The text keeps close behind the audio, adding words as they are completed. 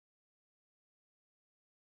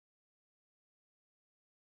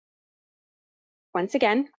Once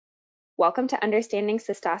again, welcome to Understanding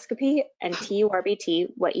Cystoscopy and TUR-BT,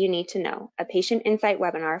 What You Need to Know, a patient insight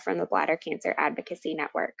webinar from the Bladder Cancer Advocacy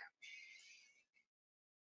Network.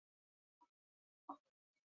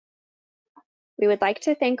 We would like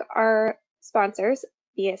to thank our sponsors,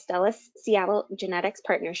 the Astellas Seattle Genetics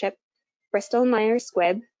Partnership, Bristol Myers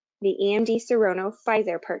Squibb, the EMD Serono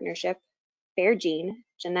Pfizer Partnership, FairGene,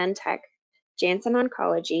 Genentech, Janssen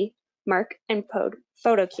Oncology, Mark and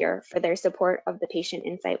Photocure for their support of the Patient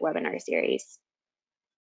Insight webinar series.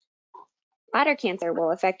 Bladder cancer will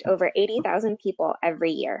affect over 80,000 people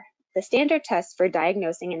every year. The standard tests for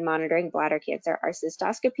diagnosing and monitoring bladder cancer are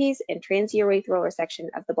cystoscopies and transurethral resection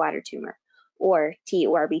of the bladder tumor, or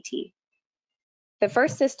TURBT. The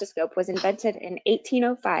first cystoscope was invented in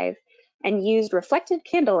 1805 and used reflected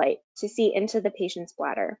candlelight to see into the patient's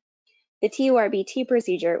bladder. The TUR-BT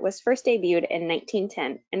procedure was first debuted in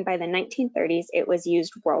 1910, and by the 1930s it was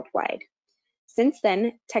used worldwide. Since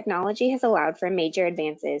then, technology has allowed for major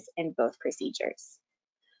advances in both procedures.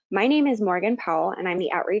 My name is Morgan Powell, and I'm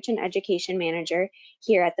the Outreach and Education Manager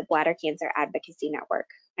here at the Bladder Cancer Advocacy Network.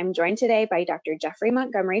 I'm joined today by Dr. Jeffrey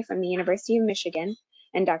Montgomery from the University of Michigan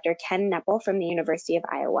and Dr. Ken Nepple from the University of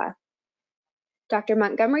Iowa. Dr.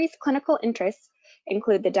 Montgomery's clinical interests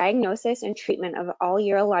include the diagnosis and treatment of all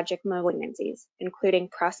urologic malignancies, including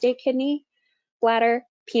prostate, kidney, bladder,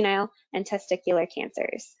 penile, and testicular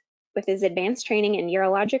cancers. With his advanced training in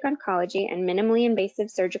urologic oncology and minimally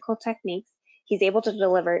invasive surgical techniques, he's able to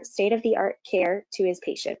deliver state-of-the-art care to his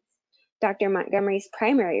patients. Dr. Montgomery's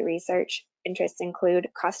primary research interests include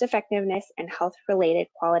cost-effectiveness and health-related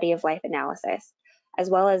quality of life analysis, as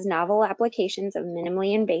well as novel applications of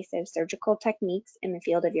minimally invasive surgical techniques in the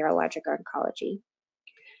field of urologic oncology.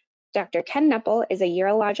 Dr. Ken Nepple is a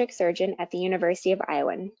urologic surgeon at the University of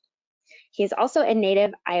Iowa. He is also a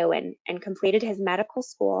native Iowan and completed his medical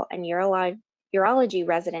school and urology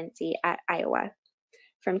residency at Iowa.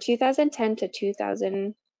 From 2010 to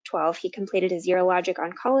 2012, he completed his urologic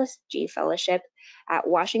oncology fellowship at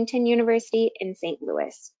Washington University in St.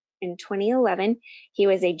 Louis. In 2011, he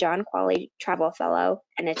was a John Qualley Travel Fellow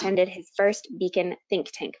and attended his first BCAN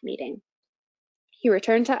think tank meeting. He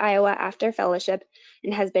returned to Iowa after fellowship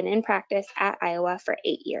and has been in practice at Iowa for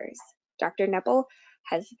 8 years. Dr. Nepple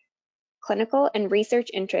has clinical and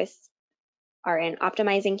research interests are in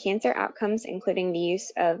optimizing cancer outcomes, including the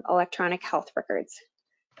use of electronic health records.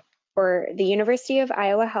 For the University of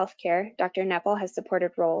Iowa Healthcare, Dr. Nepple has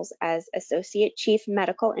supported roles as Associate Chief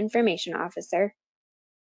Medical Information Officer,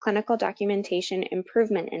 Clinical Documentation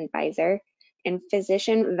Improvement Advisor, and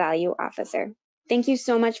Physician Value Officer. Thank you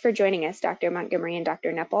so much for joining us, Dr. Montgomery and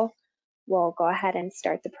Dr. Nepple. We'll go ahead and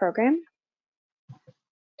start the program.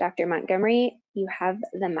 Dr. Montgomery, you have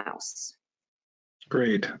the mouse.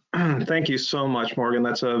 Great. Thank you so much, Morgan.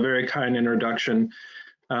 That's a very kind introduction.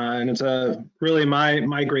 And it's really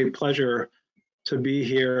my great pleasure to be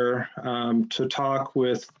here to talk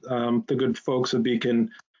with the good folks of BCAN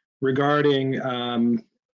regarding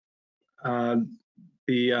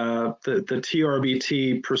the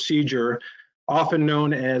TUR-BT procedure, often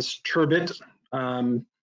known as TUR-BIT.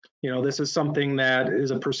 This is something that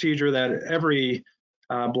is a procedure that every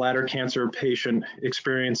bladder cancer patient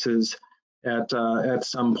experiences at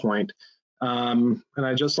some point. And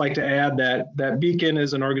I'd just like to add that BCAN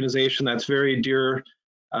is an organization that's very dear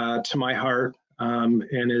to my heart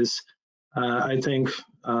and is, I think,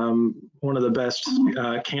 one of the best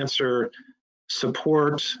cancer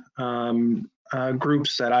support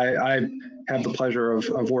groups that I have the pleasure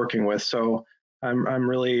of working with. So I'm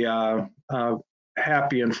really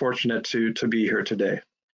happy and fortunate to be here today.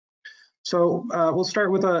 So we'll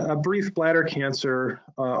start with a brief bladder cancer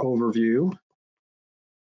overview.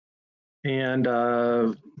 And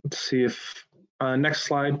let's see if, next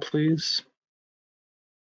slide, please.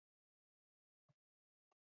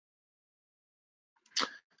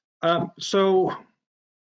 So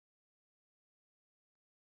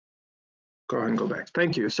go ahead and go back.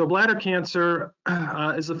 Thank you. So bladder cancer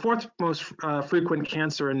is the fourth most frequent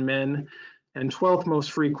cancer in men and 12th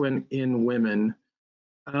most frequent in women.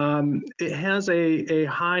 It has a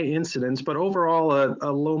high incidence, but overall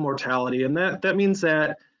a low mortality. And that means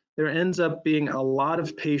that there ends up being a lot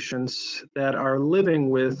of patients that are living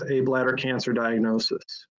with a bladder cancer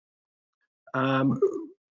diagnosis.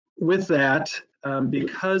 With that,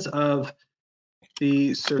 because of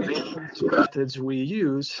the surveillance methods we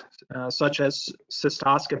use, such as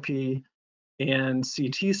cystoscopy and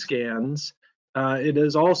CT scans, it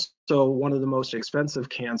is also one of the most expensive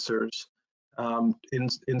cancers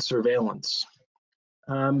in surveillance.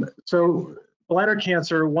 So bladder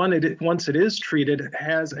cancer, once it is treated,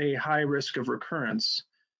 has a high risk of recurrence.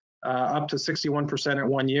 up to 61% at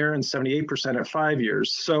 1 year and 78% at 5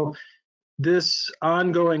 years. So this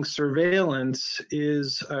ongoing surveillance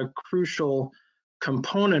is a crucial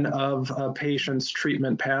component of a patient's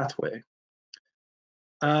treatment pathway.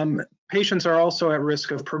 Patients are also at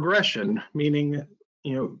risk of progression, meaning,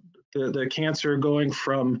 the cancer going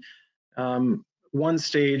from one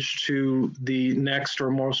stage to the next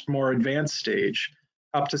or more advanced stage,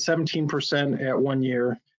 up to 17% at 1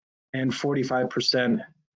 year and 45%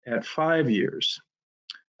 at 5 years.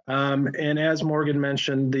 And as Morgan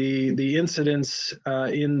mentioned, the incidence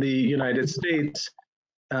in the United States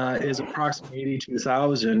is approximately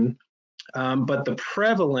 82,000, but the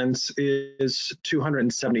prevalence is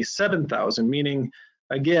 277,000, meaning,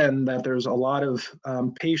 again, that there's a lot of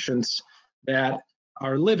patients that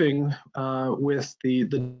are living with the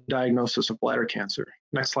diagnosis of bladder cancer.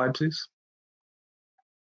 Next slide, please.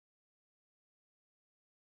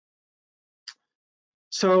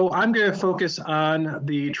 So I'm going to focus on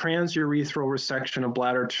the transurethral resection of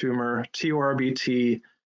bladder tumor, TUR-BT,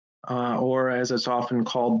 or as it's often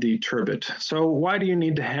called, the TUR-BIT. So why do you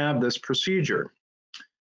need to have this procedure?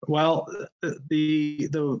 Well, the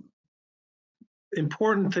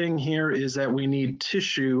important thing here is that we need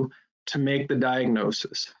tissue to make the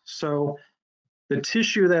diagnosis. So the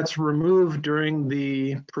tissue that's removed during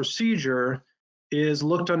the procedure is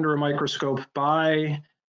looked under a microscope by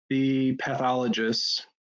the pathologists,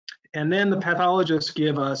 and then the pathologists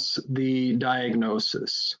give us the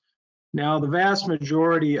diagnosis. Now, the vast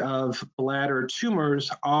majority of bladder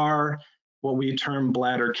tumors are what we term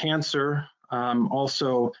bladder cancer,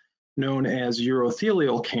 also known as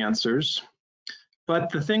urothelial cancers. But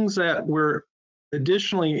the things that we're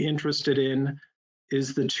additionally interested in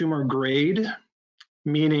is the tumor grade,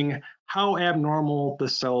 meaning how abnormal the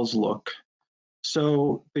cells look.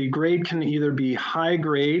 So the grade can either be high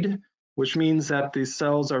grade, which means that the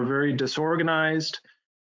cells are very disorganized.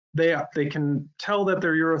 They can tell that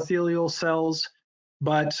they're urothelial cells,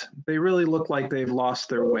 but they really look like they've lost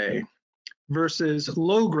their way, versus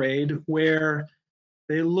low grade, where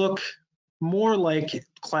they look more like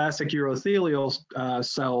classic urothelial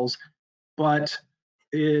cells, but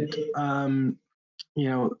it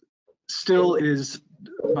still is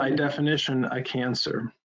by definition a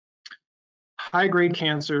cancer. High-grade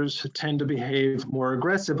cancers tend to behave more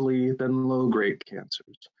aggressively than low-grade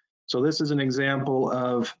cancers. So this is an example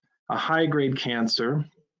of a high-grade cancer,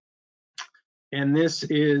 and this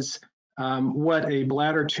is what a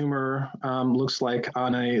bladder tumor looks like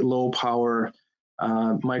on a low-power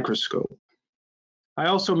microscope. I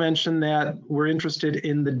also mentioned that we're interested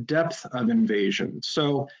in the depth of invasion.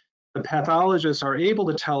 So the pathologists are able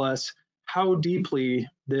to tell us how deeply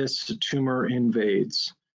this tumor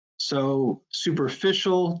invades. So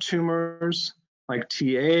superficial tumors like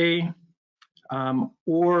TA,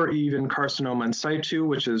 or even carcinoma in situ,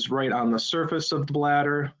 which is right on the surface of the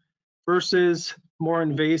bladder, versus more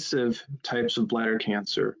invasive types of bladder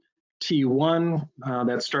cancer. T1,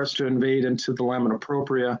 that starts to invade into the lamina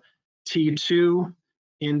propria, T2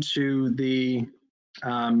 into the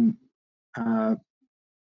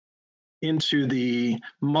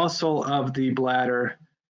muscle of the bladder,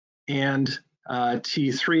 and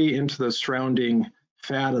T3 into the surrounding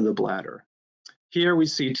fat of the bladder. Here we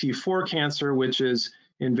see T4 cancer, which is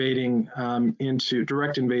invading into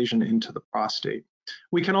direct invasion into the prostate.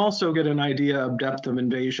 We can also get an idea of depth of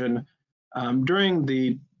invasion during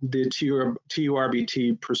the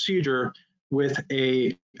TUR-BT procedure with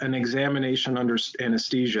an examination under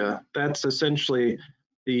anesthesia. That's essentially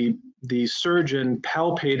the surgeon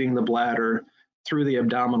palpating the bladder through the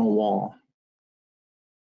abdominal wall.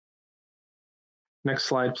 Next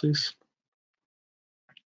slide, please.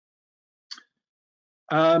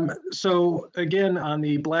 So again, on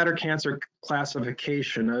the bladder cancer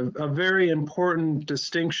classification, a very important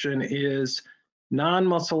distinction is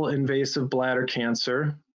non-muscle invasive bladder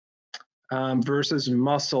cancer versus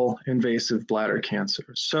muscle invasive bladder cancer.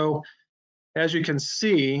 So as you can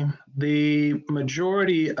see, the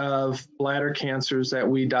majority of bladder cancers that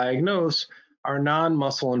we diagnose are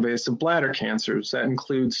non-muscle invasive bladder cancers. That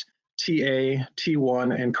includes TA,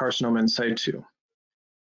 T1, and carcinoma in situ.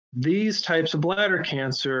 These types of bladder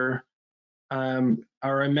cancer are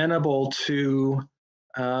amenable to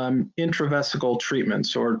intravesical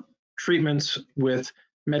treatments, or treatments with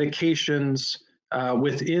medications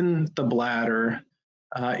within the bladder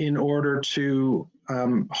in order to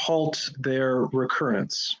halt their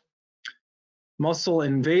recurrence. Muscle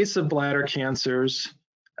invasive bladder cancers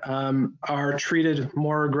are treated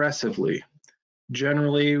more aggressively,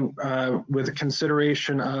 generally with a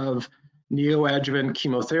consideration of neoadjuvant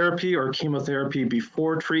chemotherapy or chemotherapy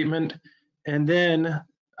before treatment, and then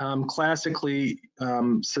classically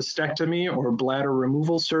cystectomy or bladder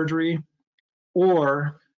removal surgery,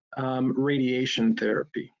 or radiation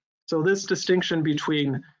therapy. So this distinction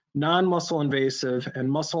between non-muscle invasive and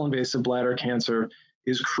muscle invasive bladder cancer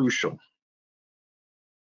is crucial.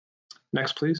 Next, please.